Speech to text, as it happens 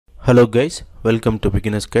Hello guys, welcome to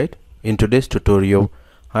Beginner's Guide. In today's tutorial,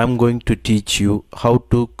 I am going to teach you how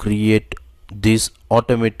to create this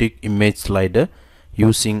automatic image slider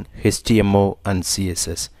using HTML and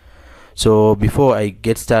CSS. So before I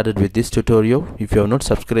get started with this tutorial, if you have not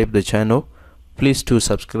subscribed the channel, please do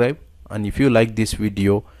subscribe, and if you like this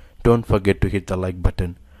video, don't forget to hit the like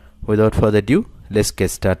button. Without further ado, let's get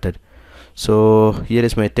started. So here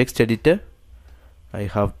is my text editor. I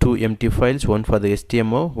have two empty files, one for the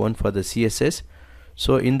HTML, one for the CSS.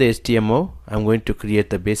 So in the HTML, I'm going to create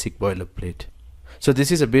the basic boilerplate. So this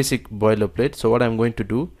is a basic boilerplate. So what I'm going to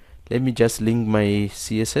do, let me just link my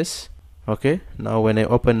CSS. Okay, now when I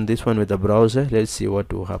open this one with the browser, let's see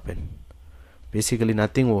what will happen. Basically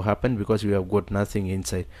nothing will happen because we have got nothing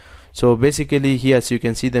inside. So basically here, as you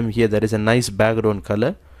can see them here, there is a nice background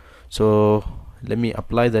color. So let me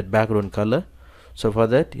apply that background color. So for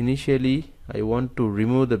that, initially I want to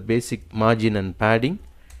remove the basic margin and padding.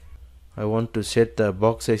 I want to set the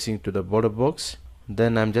box sizing to the border box.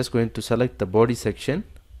 Then I'm just going to select the body section.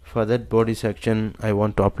 For that body section, I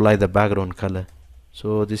want to apply the background color.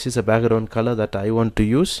 So this is a background color that I want to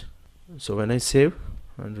use. So when I save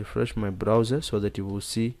and refresh my browser, so that you will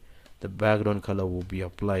see the background color will be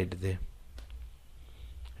applied there.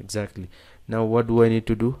 Exactly. Now what do I need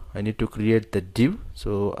to do? I need to create the div.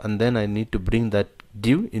 So and then I need to bring that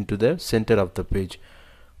div into the center of the page.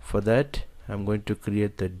 For that, I'm going to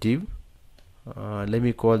create the div. Let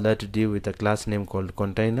me call that div with a class name called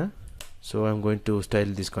container. So I'm going to style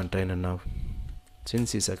this container now.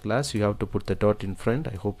 Since it's a class, you have to put the dot in front.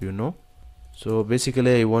 I hope you know. So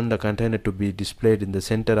basically I want the container to be displayed in the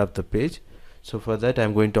center of the page. So for that,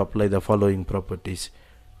 I'm going to apply the following properties.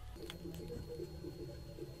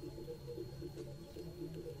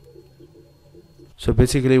 So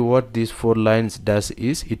basically what these 4 lines does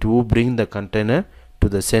is it will bring the container to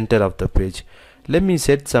the center of the page. Let me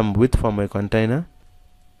set some width for my container.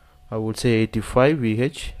 I would say 85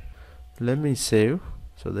 VH. Let me save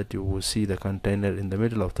so that you will see the container in the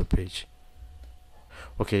middle of the page.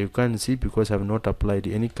 Okay, you can't see because I have not applied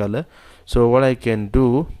any color. So what I can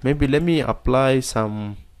do, maybe let me apply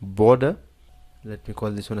some border. Let me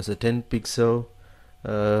call this one as a 10 pixel.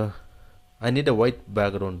 I need a white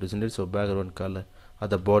background, isn't it? So background color, or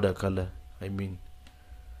the border color, I mean,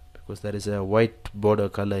 because there is a white border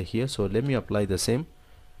color here. So let me apply the same.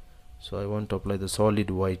 So I want to apply the solid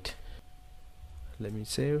white. Let me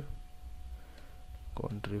save. Go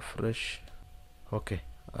and refresh. Okay,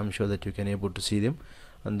 I'm sure that you can able to see them.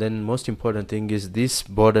 And then most important thing is this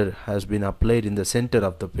border has been applied in the center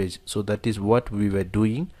of the page. So that is what we were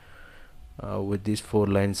doing with these 4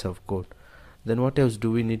 lines of code. Then what else do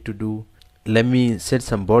we need to do? Let me set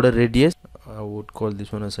some border radius. I would call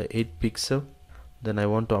this one as a 8 pixel. Then I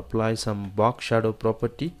want to apply some box shadow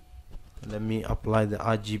property. Let me apply the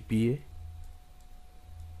RGBA.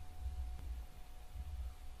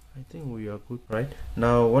 I think we are good, right?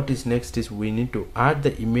 Now what is next is we need to add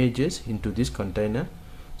the images into this container.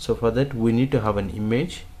 So for that we need to have an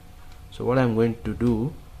image. So what I'm going to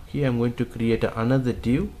do here, I'm going to create another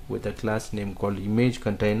div with a class name called image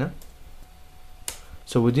container.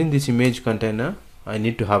 So within this image container, I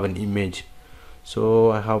need to have an image.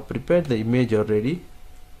 So I have prepared the image already.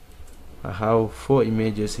 I have 4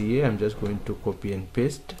 images here. I'm just going to copy and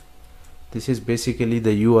paste. This is basically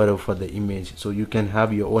the URL for the image. So you can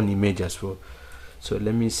have your own image as well. So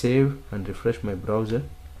let me save and refresh my browser.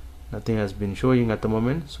 Nothing has been showing at the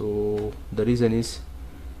moment. So the reason is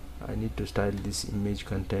I need to style this image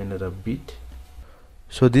container a bit.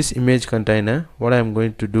 So this image container, what I'm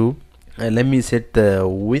going to do, let me set the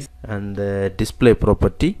width and the display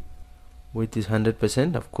property. Width is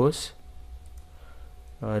 100%, of course.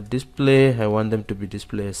 Display, I want them to be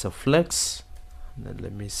displayed as a flex. Then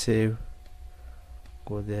let me save.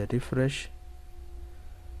 Go there, refresh.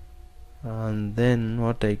 And then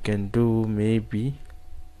what I can do, maybe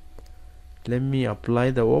let me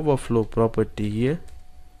apply the overflow property here.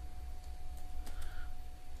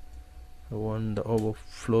 I want the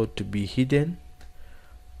overflow to be hidden.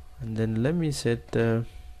 And then let me set the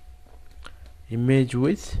image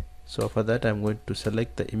width. So for that I'm going to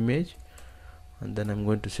select the image, and then I'm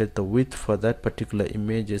going to set the width for that particular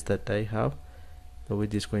images that I have. The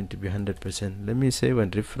width is going to be 100%. Let me save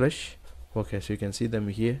and refresh. Okay, so you can see them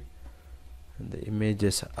here, and the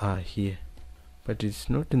images are here, but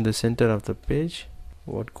it's not in the center of the page.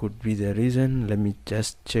 What could be the reason? Let me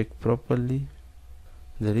just check properly.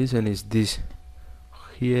 The reason is this.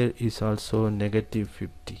 Here is also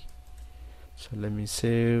 -50. So let me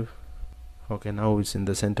save. Okay, now it's in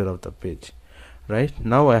the center of the page. Right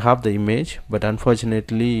now I have the image, but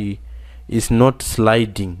unfortunately is not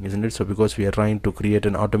sliding, isn't it? So because we are trying to create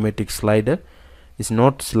an automatic slider, it's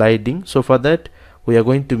not sliding. So for that we are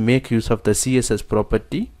going to make use of the CSS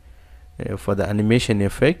property for the animation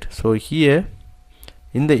effect. So here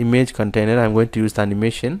in the image container I'm going to use the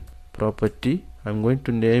animation property. I'm going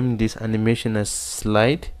to name this animation as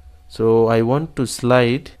slide. So I want to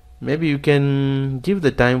slide, maybe you can give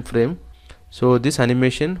the time frame. So this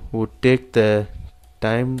animation would take the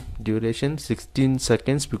time duration 16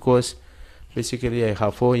 seconds, because basically I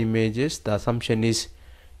have 4 images. The assumption is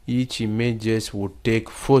each images would take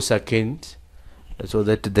 4 seconds, so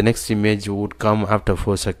that the next image would come after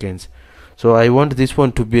 4 seconds. So I want this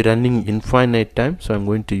one to be running infinite time, so I'm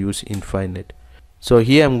going to use infinite. So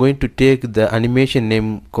here I'm going to take the animation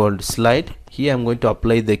name called slide. Here I'm going to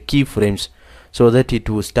apply the keyframes so that it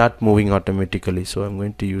will start moving automatically. So I'm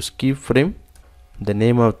going to use keyframe. The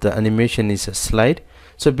name of the animation is a slide.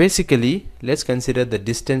 So basically let's consider the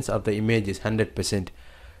distance of the image is 100%.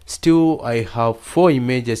 Still I have 4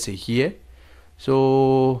 images here,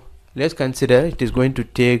 so let's consider it is going to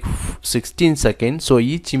take 16 seconds. So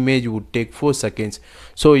each image would take 4 seconds.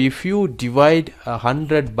 So if you divide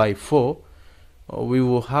 100 by 4, we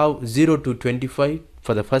will have 0 to 25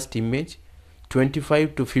 for the first image,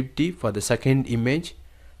 25 to 50 for the second image,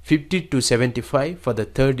 50 to 75 for the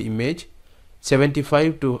third image,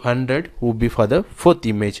 75 to 100 will be for the fourth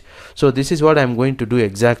image. So this is what I'm going to do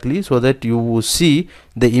exactly, so that you will see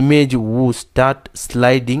the image will start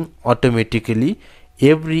sliding automatically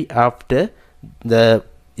every after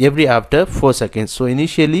 4 seconds. So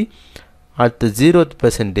initially at the 0th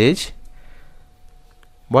percentage,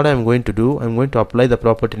 what I'm going to do, I'm going to apply the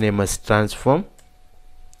property name as transform.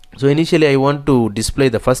 So initially I want to display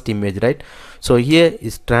the first image, right? So here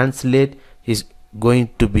is translate is going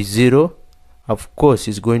to be 0. Of course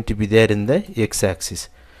is going to be there in the x-axis,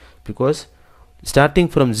 because starting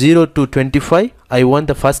from 0 to 25 I want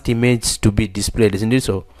the first image to be displayed, isn't it?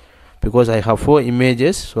 So because I have 4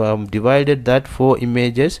 images, so I'm divided that 4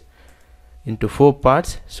 images into 4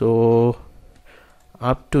 parts. So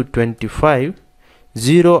up to 25,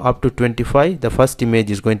 0 up to 25, the first image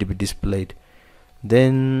is going to be displayed.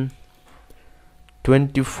 Then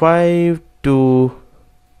 25 to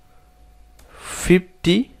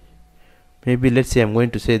 50, maybe let's say I'm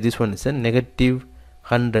going to say this one is a negative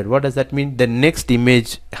 100. What does that mean? The next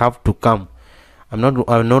image have to come. I'm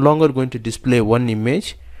no longer going to display one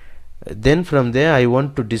image. Then from there I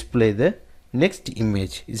want to display the next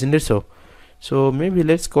image, isn't it? So maybe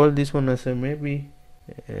let's call this one as a maybe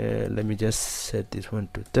let me just set this one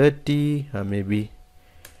to 30, or maybe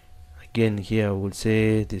again here I would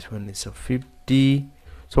say this one is a 50.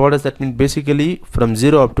 So what does that mean? Basically from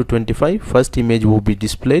 0 up to 25 first image will be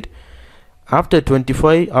displayed. After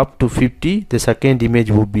 25 up to 50 the second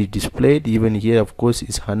image will be displayed. Even here of course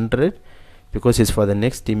is 100 because it's for the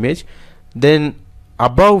next image. Then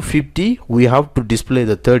above 50 we have to display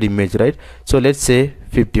the third image, right? So let's say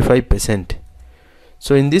 55%.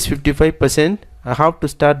 So in this 55% I have to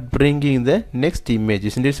start bringing the next image,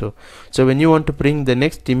 isn't it? So when you want to bring the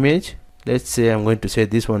next image, let's say I'm going to say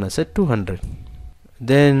this one as a 200.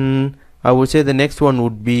 Then I would say the next one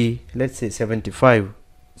would be, let's say 75.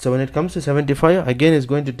 So when it comes to 75, again it's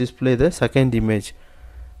going to display the second image.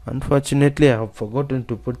 Unfortunately I have forgotten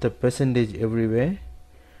to put the percentage everywhere.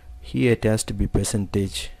 Here it has to be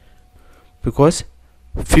percentage, because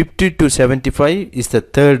 50 to 75 is the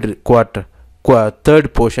third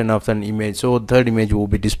portion of an image, so third image will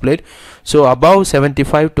be displayed. So above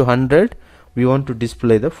 75 to 100 we want to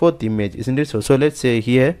display the fourth image, isn't it? So let's say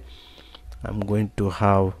here I'm going to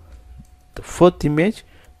have the fourth image.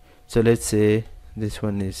 So let's say this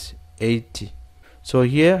one is 80. So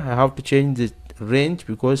here I have to change the range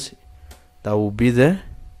because that will be the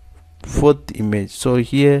fourth image. So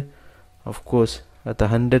here of course at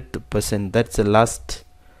 100%, that's the last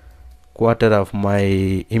quarter of my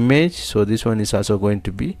image. So this one is also going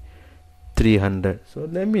to be 300. So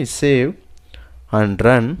let me save and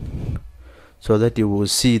run so that you will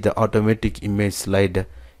see the automatic image slider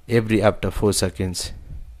every after 4 seconds.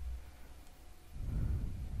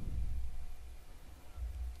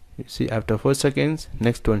 You see, after 4 seconds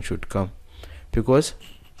next one should come, because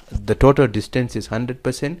the total distance is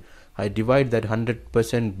 100%. I divide that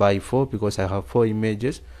 100% by 4 because I have 4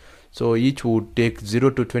 images. So each would take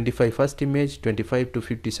 0 to 25 first image, 25 to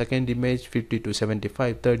 50 second image, 50 to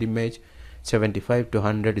 75 third image, 75 to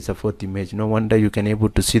 100 is a fourth image. No wonder you can able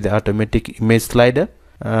to see the automatic image slider.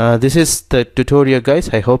 This is the tutorial, guys.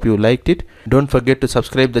 I hope you liked it. Don't forget to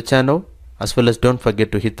subscribe the channel, as well as don't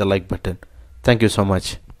forget to hit the like button. Thank you so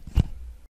much.